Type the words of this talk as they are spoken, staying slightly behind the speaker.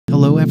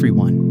Hello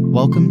everyone,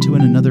 welcome to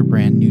another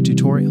brand new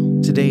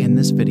tutorial. Today in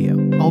this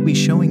video, I'll be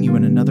showing you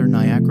another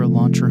Niagara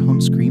Launcher home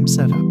screen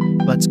setup.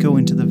 Let's go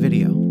into the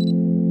video.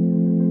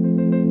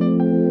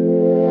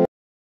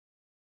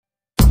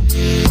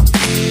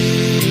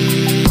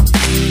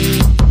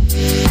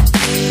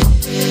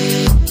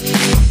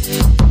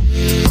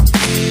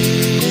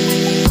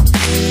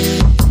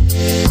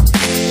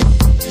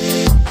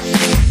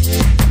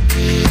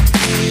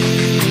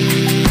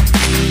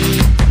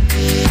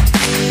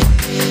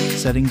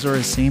 Settings are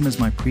the same as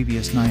my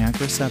previous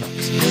Niagara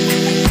setups.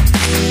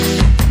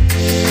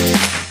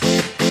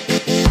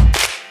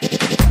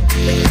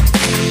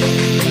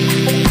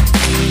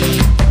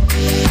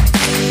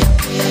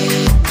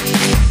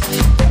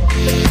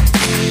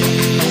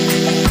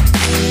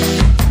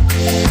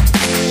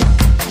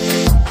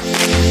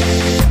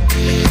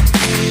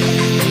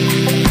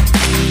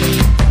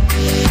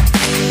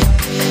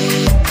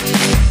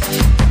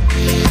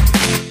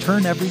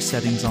 Turn every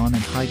settings on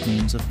and hide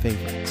names of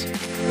favorites.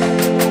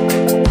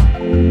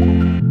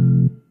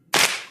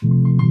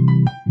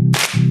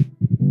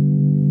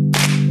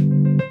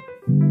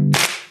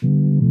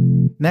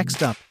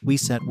 Next up, we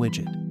set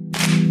widget.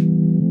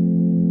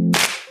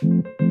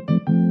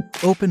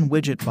 Open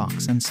widget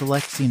box and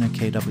select Xena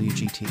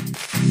Kwgt.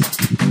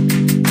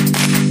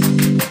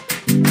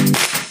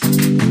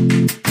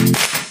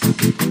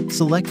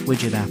 Select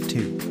widget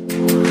F2.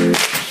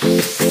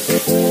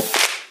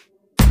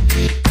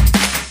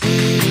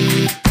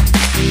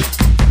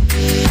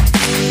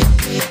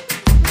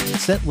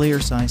 Set layer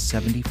size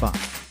 75.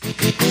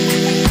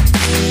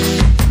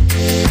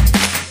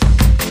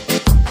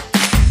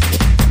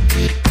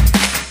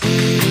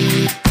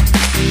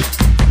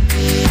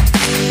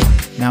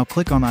 Now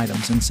click on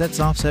items and set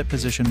offset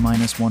position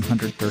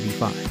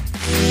 -135.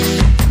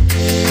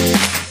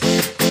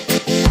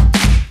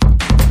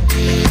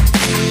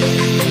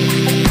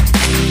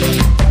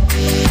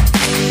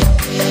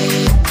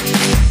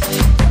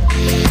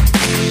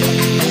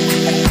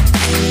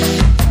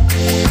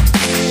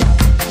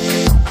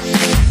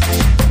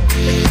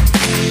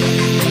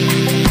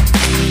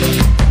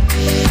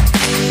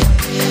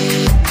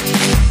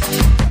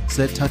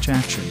 Set touch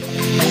action.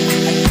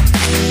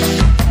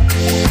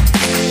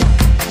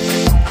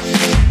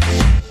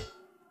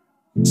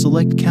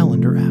 Select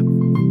calendar app.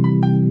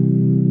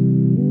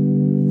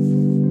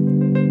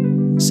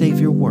 Save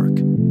your work.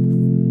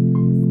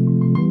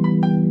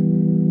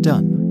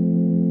 Done.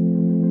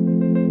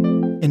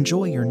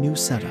 Enjoy your new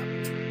setup.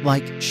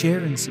 Like, share,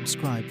 and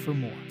subscribe for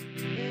more.